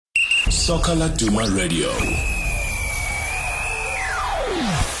Soka Laduma Radio.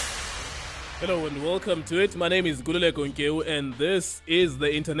 Hello and welcome to it. My name is Gulule Konkeu and this is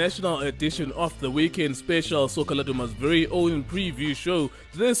the international edition of the weekend special Soka Laduma's very own preview show.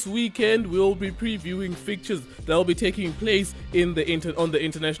 This weekend we'll be previewing fixtures that will be taking place on the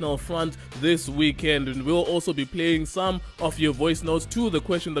international front this weekend, and we'll also be playing some of your voice notes to the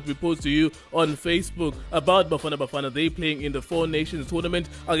question that we posed to you on Facebook about Bafana. They playing in the Four Nations tournament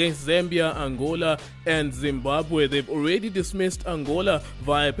against Zambia, Angola and Zimbabwe. They've already dismissed Angola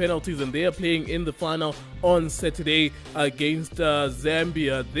via penalties and they are playing in the final on Saturday against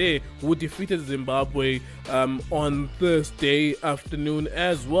Zambia, there who defeated Zimbabwe on Thursday afternoon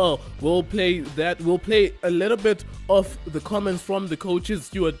as well. We'll play a little bit of the comments from the coaches,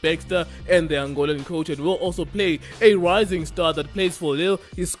 Stuart Baxter and the Angolan coach, and we'll also play a rising star that plays for Lille.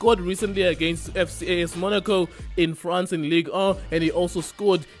 He scored recently against FCAS Monaco in France in Ligue 1, and he also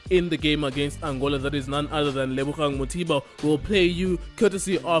scored in the game against Angola. That is none other than Mothiba. We'll play you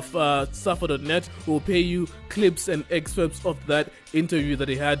courtesy of Safa.net. We'll play you clips and excerpts of that interview that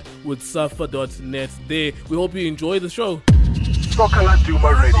he had with Safa.net there. We hope you enjoy the show. Soka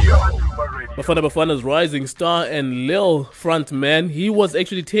Laduma Radio. Bafana's rising star and Lille front man. He was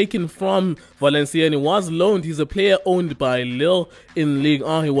actually taken from Valencia and he was loaned. He's a player owned by Lille in Ligue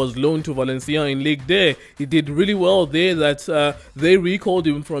 1. He was loaned to Valencia in Ligue 2. He did really well there that they recalled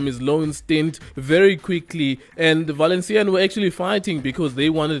him from his loan stint very quickly, and the Valencians were actually fighting because they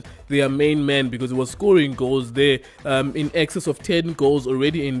wanted their main man because he was scoring goals there in excess of 10 goals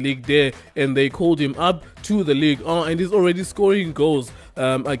already in Ligue 2, and they called him up to the Ligue 1 and he's already scoring goals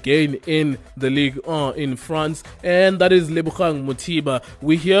again in the Ligue 1 in France, and that is Mothiba.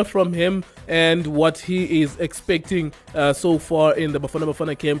 We hear from him and what he is expecting so far in the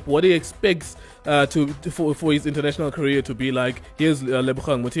Bafana camp, what he expects for his international career to be like. Here's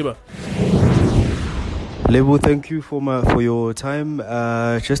Mothiba. Lebo, thank you for your time.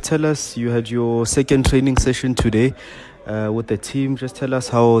 Just tell us, you had your second training session today with the team. Just tell us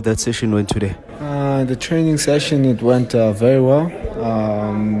how that session went today. The training session, it went very well.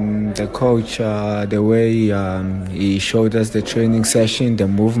 The coach, the way he showed us the training session, the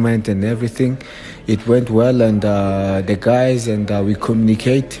movement and everything, it went well. And the guys and we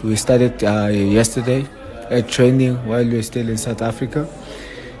communicate. We started yesterday at training while we were still in South Africa.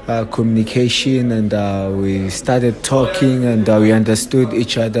 Communication, and we started talking, and we understood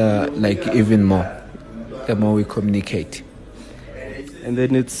each other like even more the more we communicate. And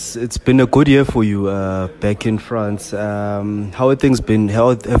then it's been a good year for you back in France. How have things been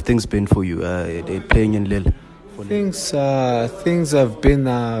for you playing in Lille? Things have been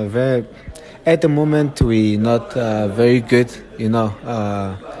very. At the moment, we're not very good,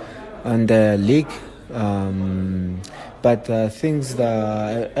 on the league. But things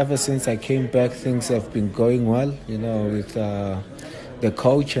that ever since I came back, things have been going well, with the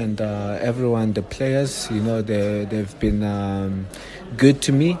coach and everyone, the players, they've been good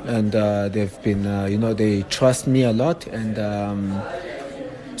to me, and they've been, they trust me a lot, and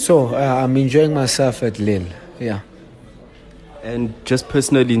so I'm enjoying myself at Lille, yeah. And just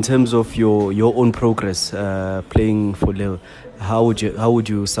personally, in terms of your own progress playing for Lille, how would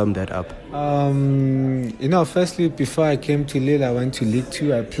you sum that up? Firstly, before I came to Lille, I went to League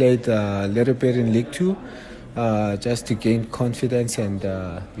 2. I played a little bit in League 2 just to gain confidence, and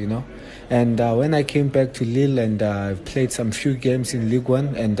And when I came back to Lille, and I've played some few games in Ligue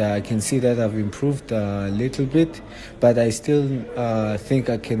 1, and I can see that I've improved a little bit, but I still think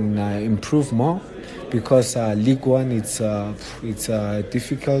I can improve more. Because Ligue 1, it's a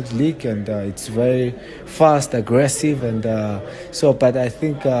difficult league, and it's very fast, aggressive, and but I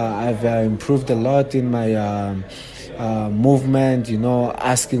think I've improved a lot in my movement,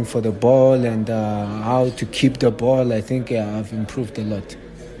 asking for the ball and how to keep the ball. I think I've improved a lot.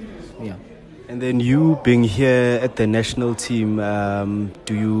 Yeah. And then you being here at the national team, are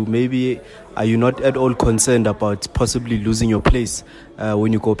you not at all concerned about possibly losing your place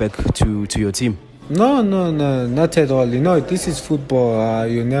when you go back to your team? No, not at all. This is football.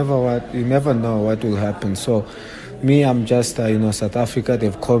 You never know what will happen. So, me, I'm just South Africa.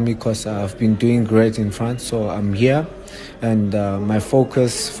 They've called me because I've been doing great in France. So I'm here, and my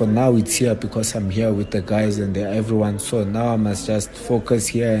focus for now it's here because I'm here with the guys and everyone. So now I must just focus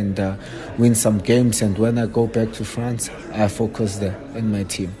here and win some games. And when I go back to France, I focus there in my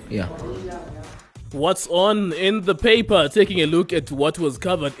team. Yeah. What's on in the paper? Taking a look at what was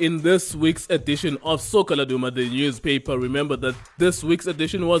covered in this week's edition of Soka Laduma, the newspaper. Remember that this week's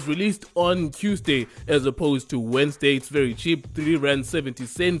edition was released on Tuesday as opposed to Wednesday. It's very cheap,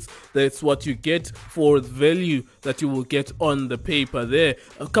 R3.70. That's what you get for the value that you will get on the paper there.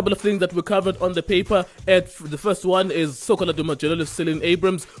 A couple of things that were covered on the paper. The first one is Soka Laduma journalist Celine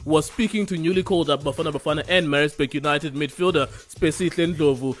Abrams was speaking to newly called up Bafana and Maritzburg United midfielder Spesihle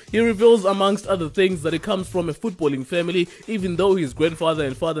Ndlovu. He reveals, amongst other things, that he comes from a footballing family, even though his grandfather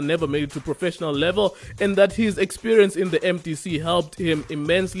and father never made it to professional level, and that his experience in the MTC helped him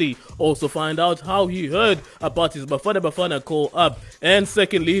immensely. Also find out how he heard about his Bafana call up. And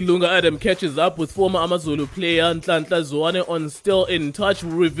secondly, Lunga Adam catches up with former Amazulu player Nhlanhla Zwane on Still in Touch,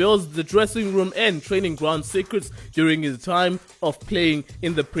 who reveals the dressing room and training ground secrets during his time of playing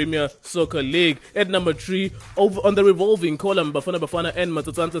in the Premier Soccer League. At number 3, over on the revolving column, Bafana and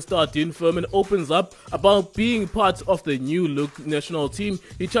Matsatsantsa star Dean Furman opens up about being part of the new look national team.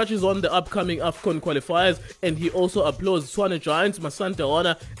 He touches on the upcoming AFCON qualifiers, and he also applauds Tshwane Giants, Masanta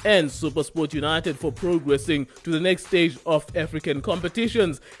Wana and SuperSport United for progressing to the next stage of African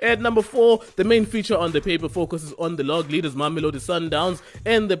competitions. At number 4, the main feature on the paper focuses on the log leaders Mamelodi Sundowns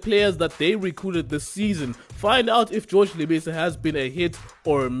and the players that they recruited this season. Find out if George Libese has been a hit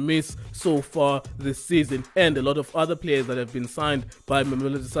or a miss so far this season, and a lot of other players that have been signed by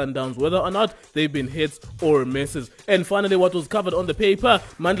Mamelodi Sundowns, whether or not they've been hits or misses. And finally, what was covered on the paper,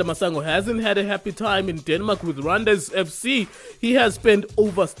 Mandla Masango hasn't had a happy time in Denmark with Randers FC. He has spent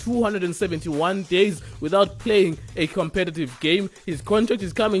over 271 days without playing a competitive game. His contract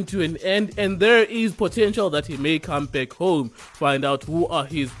is coming to an end, and there is potential that he may come back home. Find out who are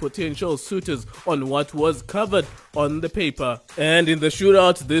his potential suitors on what was covered on the paper. And in the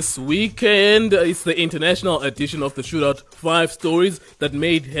shootout this weekend, it's the international edition of the shootout. 5 stories that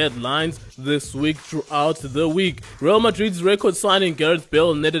made headlines this week throughout the week. Real Madrid's record signing Gareth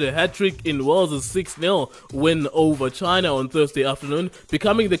Bale netted a hat-trick in Wales' 6-0 win over China on Thursday afternoon,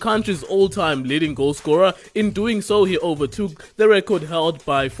 becoming the country's all-time leading goal scorer. In doing so, he overtook the record held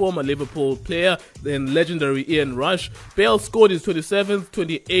by former Liverpool player and legendary Ian Rush. Bale scored his 27th,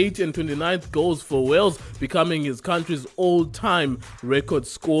 28th and 29th goals for Wales, becoming his country's all-time record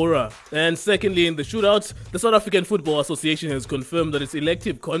scorer. And secondly, in the shootout, the South African Football Association has confirmed that its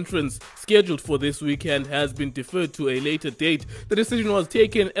elective conference scheduled for this weekend has been deferred to a later date. The decision was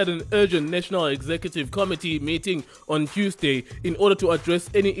taken at an urgent National Executive Committee meeting on Tuesday in order to address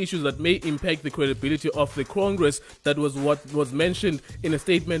any issues that may impact the credibility of the Congress. That was what was mentioned in a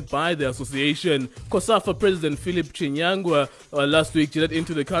statement by the association. COSAFA President Philip Chinyangwa last week jetted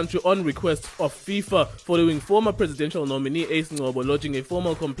into the country on request of FIFA following former presidential nominee Ace Ngobo lodging a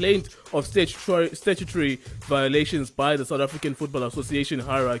formal complaint of statutory violations by the South African Football Association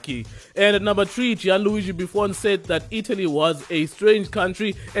hierarchy. And at number 3, Gianluigi Buffon said that Italy was a strange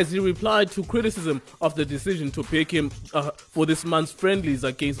country as he replied to criticism of the decision to pick him for this month's friendlies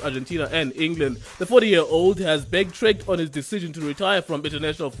against Argentina and England. The 40-year-old has backtracked on his decision to retire from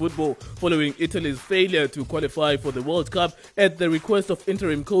international football following Italy's failure to qualify for the World Cup at the request of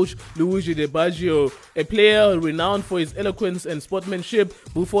interim coach Luigi De Baggio. A player renowned for his eloquence and sportsmanship,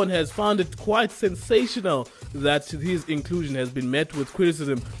 Buffon has found it quite sensational that his inclusion has been met with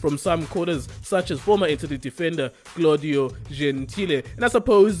criticism from some quarters, such as former Italy defender Claudio Gentile. And I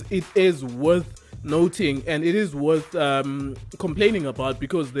suppose it is worth noting, and it is worth complaining about,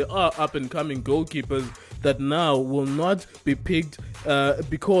 because there are up-and-coming goalkeepers that now will not be picked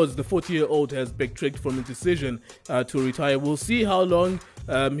because the 40-year-old has backtracked from his decision to retire. We'll see how long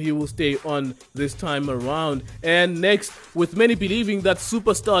he will stay on this time around. And next, with many believing that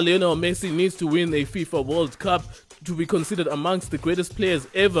superstar Lionel Messi needs to win a FIFA World Cup to be considered amongst the greatest players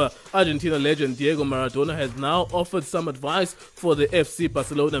ever, Argentina legend Diego Maradona has now offered some advice for the FC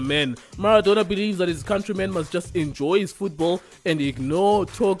Barcelona men. Maradona believes that his countrymen must just enjoy his football and ignore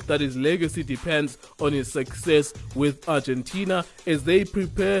talk that his legacy depends on his success with Argentina as they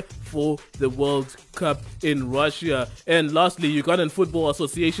prepare for the World Cup in Russia. And lastly, Ugandan Football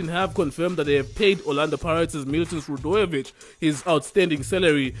Association have confirmed that they have paid Orlando Pirates' Milutin Rudojevic his outstanding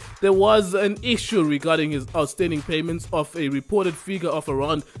salary. There was an issue regarding his outstanding payments of a reported figure of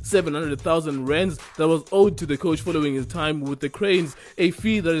around 700,000 rands that was owed to the coach following his time with the Cranes, a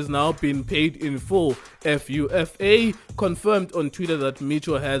fee that has now been paid in full. FUFA confirmed on Twitter that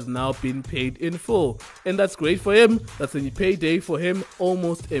Micho has now been paid in full, and that's great for him. That's a payday for him,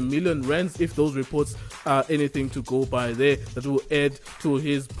 almost $1 million rands, if those reports are anything to go by there. That will add to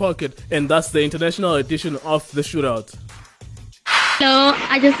his pocket. And that's the international edition of the shootout. Hello,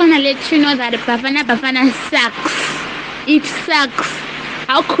 I just want to let you know that Bafana sucks. It sucks.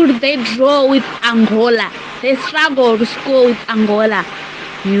 How could they draw with Angola? They struggle to score with Angola.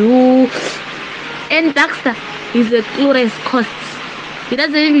 And Baxter is a clueless cost. He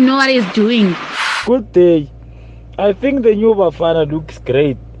doesn't even know what he's doing. Good day. I think the new Bafana looks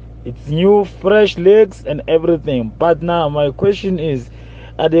great. It's new, fresh legs and everything. But now my question is,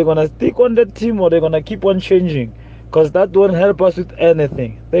 are they going to stick on the team or are they going to keep on changing? Because that won't help us with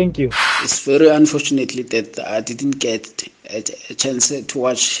anything. Thank you. It's very unfortunately that I didn't get a chance to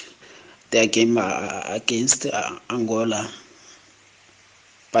watch their game against Angola.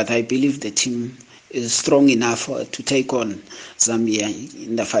 But I believe the team is strong enough to take on Zambia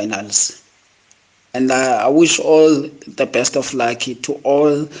in the finals. And I wish all the best of luck to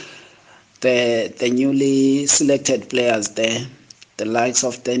all the newly selected players there, the likes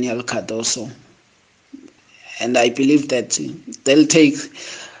of Daniel Cardoso. And I believe that they'll take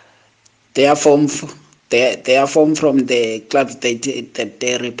their form from the club that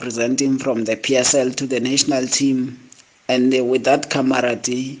they're representing, from the PSL to the national team, and with that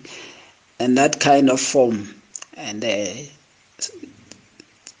camaraderie and that kind of form and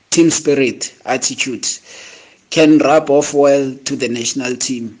team spirit attitude can rub off well to the national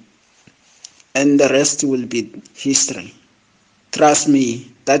team, and the rest will be history. Trust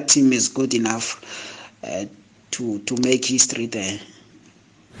me, that team is good enough to make history there.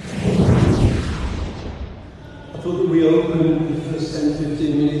 I thought that we opened the first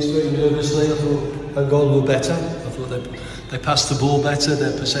 10-15 minutes very nervously. I thought Angola were better. I thought they passed the ball better,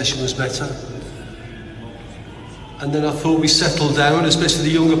 their possession was better. And then I thought we settled down, especially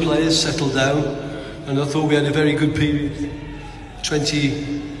the younger players settled down. And I thought we had a very good period,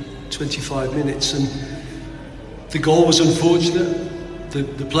 20-25 minutes. And the goal was unfortunate.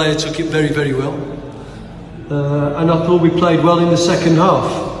 The player took it very, very well. And I thought we played well in the second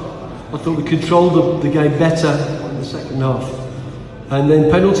half. I thought we controlled the game better in the second half. And then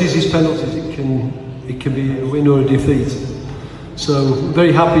penalties is penalties. It can be a win or a defeat. So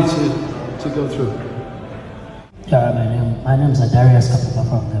very happy to go through. Yeah, my name is Darius Kapuka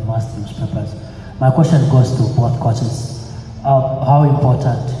from the Mass Newspapers. My question goes to both coaches. How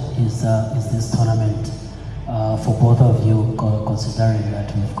important is this tournament for both of you, considering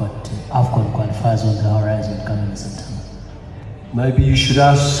that we've got AFCON qualifiers on the horizon coming in September? Maybe you should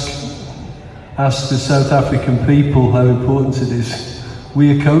ask the South African people how important it is.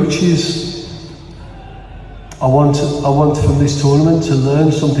 We are coaches. I want from this tournament to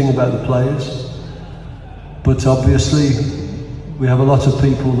learn something about the players, but obviously we have a lot of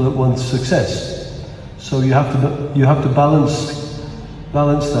people that want success. So you have to balance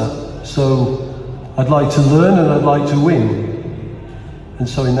that. So I'd like to learn and I'd like to win, and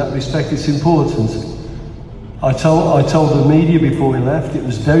so in that respect it's important. I told the media before we left it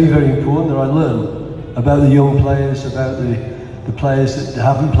was very, very important that I learn about the young players, about the players that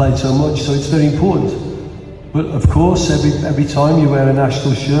haven't played so much, so it's very important. But of course, every time you wear a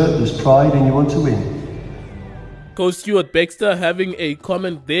national shirt, there's pride and you want to win. Coach Stuart Baxter having a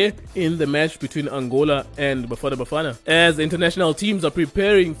comment there in the match between Angola and Bafana. As international teams are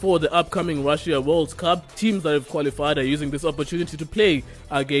preparing for the upcoming Russia World Cup, teams that have qualified are using this opportunity to play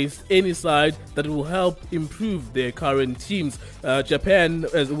against any side that will help improve their current teams. Japan,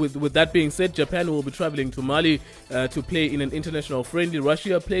 with that being said, Japan will be traveling to Mali to play in an international friendly.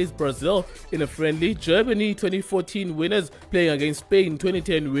 Russia plays Brazil in a friendly. Germany, 2014 winners, playing against Spain,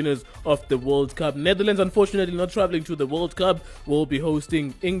 2010 winners of the World Cup. Netherlands, unfortunately, not traveling to the World Cup, will be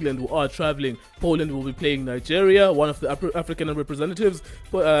hosting England, who are traveling. Poland will be playing Nigeria, one of the African representatives.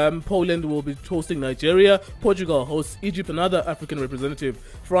 Poland will be hosting Nigeria. Portugal hosts Egypt, another African representative.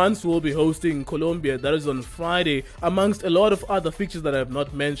 France will be hosting Colombia. That is on Friday, amongst a lot of other fixtures that I have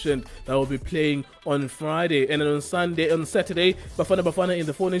not mentioned that will be playing on Friday. And then on Saturday, Bafana in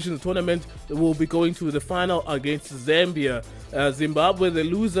the Four Nations tournament will be going to the final against Zambia. Zimbabwe, the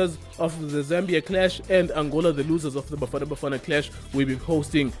losers of the Zambia clash, and Angola, the losers of the Bafana clash, will be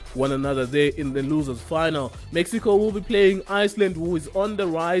hosting one another there in the losers final. Mexico will be playing Iceland, who is on the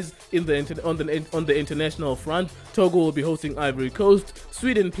rise in on the international front. Togo will be hosting Ivory Coast.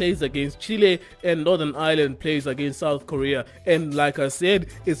 Sweden plays against Chile, and Northern Ireland plays against South Korea. And like I said,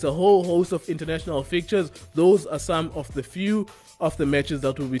 it's a whole host of international fixtures. Those are some of the few of the matches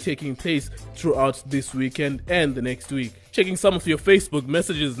that will be taking place throughout this weekend and the next week. Checking some of your Facebook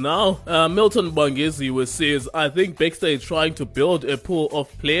messages now. Milton Bangezi says, I think Baxter is trying to build a pool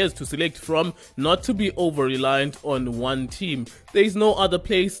of players to select from, not to be over-reliant on one team. There is no other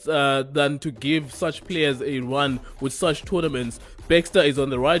place than to give such players a run with such tournaments. Baxter is on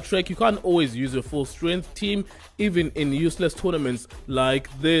the right track. You can't always use your full strength team, even in useless tournaments like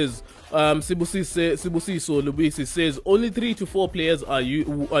this. Sibusiso Lubisi says only 3 to 4 players are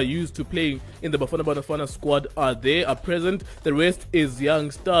used to playing in the Bafana squad are present. The rest is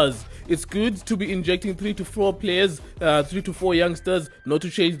young stars. It's good to be injecting 3 to 4 players, 3 to 4 youngsters, not to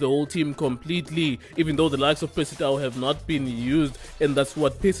change the whole team completely, even though the likes of Presitao have not been used, and that's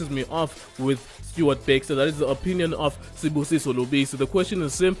what pisses me off with Stuart Baxter. That is the opinion of Sibusiso Lubisi. The question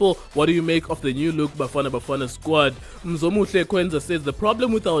is simple: what do you make of the new look Bafana squad? Mzomuhle Kwenza says the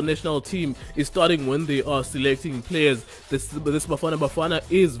problem with our national team is starting when they are selecting players. This Bafana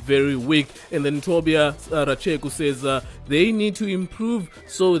is very weak. And then Tobia Racheku says they need to improve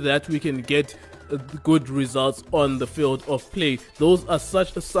so that we can get good results on the field of play. Those are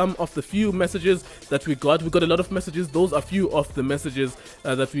some of the few messages that we got. We got a lot of messages. Those are few of the messages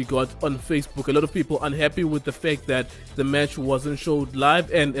that we got on Facebook. A lot of people unhappy with the fact that the match wasn't showed live,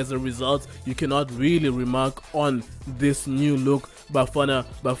 and as a result you cannot really remark on this new look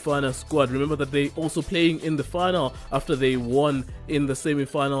Bafana squad. Remember that they also playing in the final after they won in the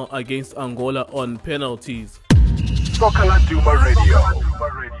semi-final against Angola on penalties. Soccer Duma Radio.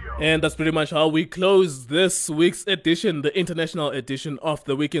 And that's pretty much how we close this week's edition, the international edition of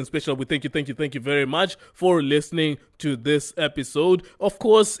the Weekend Special. We thank you very much for listening to this episode. Of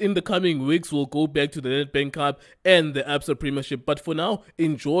course, in the coming weeks, we'll go back to the Nedbank Cup and the Absa Premiership. But for now,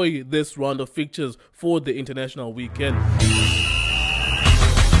 enjoy this round of fixtures for the international weekend.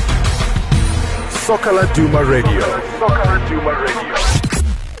 Soccer Duma Radio.